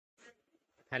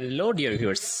Hello dear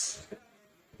viewers,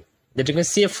 that you can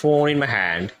see a phone in my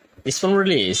hand. This phone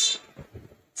release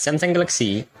Samsung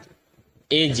Galaxy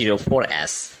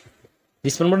A04s.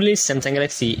 This phone release Samsung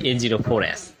Galaxy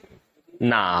A04s.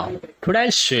 Now today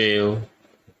I'll show you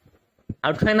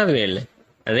how to enable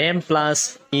RAM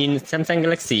Plus in Samsung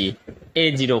Galaxy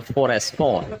A04s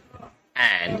phone,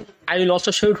 and I will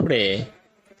also show you today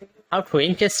how to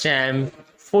encase RAM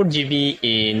 4GB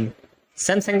in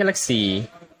Samsung Galaxy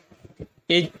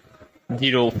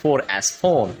A04s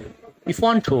phone. If you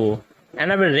want to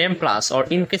enable RAM Plus or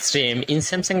encase RAM in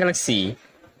Samsung Galaxy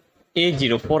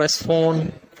A04s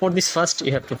phone, for this first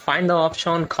you have to find the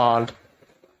option called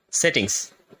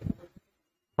Settings.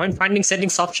 When finding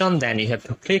Settings option, then you have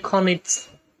to click on its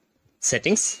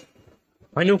Settings.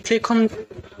 When you click on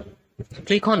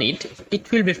it,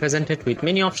 it will be presented with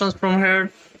many options from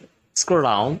here. Scroll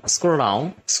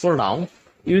down.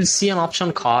 You will see an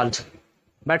option called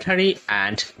Battery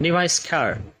and Device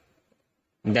Care.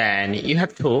 Then you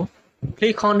have to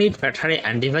click on it, Battery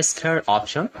and Device Care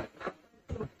option.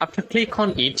 After click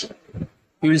on it,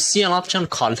 you will see an option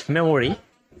called Memory.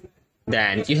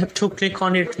 Then you have to click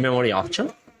on it, Memory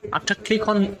option. After click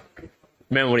on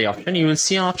Memory option, you will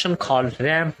see an option called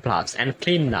RAM Plus and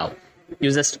Clean Now. You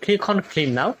just click on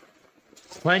Clean Now.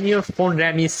 When your phone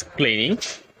RAM is cleaning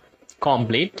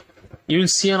complete, you will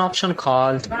see an option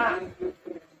called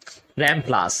RAM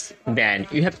Plus. Then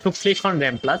you have to click on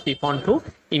RAM Plus if you want to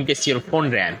encase your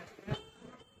phone RAM.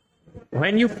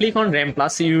 When you click on RAM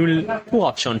Plus, you will two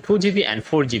options, 2GB and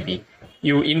 4GB.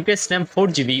 You encase RAM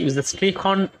 4GB, you just click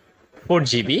on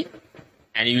 4GB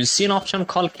and you will see an option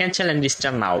called Cancel and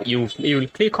Restart Now. You will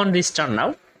click on Restart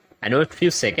Now and wait few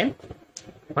seconds.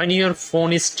 When your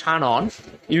phone is turned on,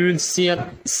 you will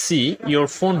see your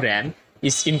phone RAM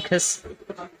is encased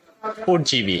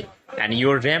 4GB and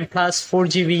your RAM Plus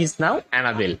 4GB is now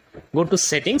enabled. Go to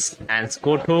Settings and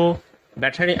go to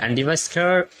Battery and Device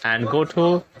Care and go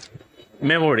to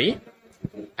Memory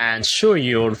and show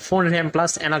your phone RAM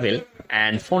Plus enable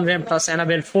and phone RAM Plus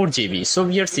enable 4GB. So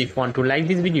viewers, if you want to like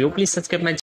this video, please subscribe my channel.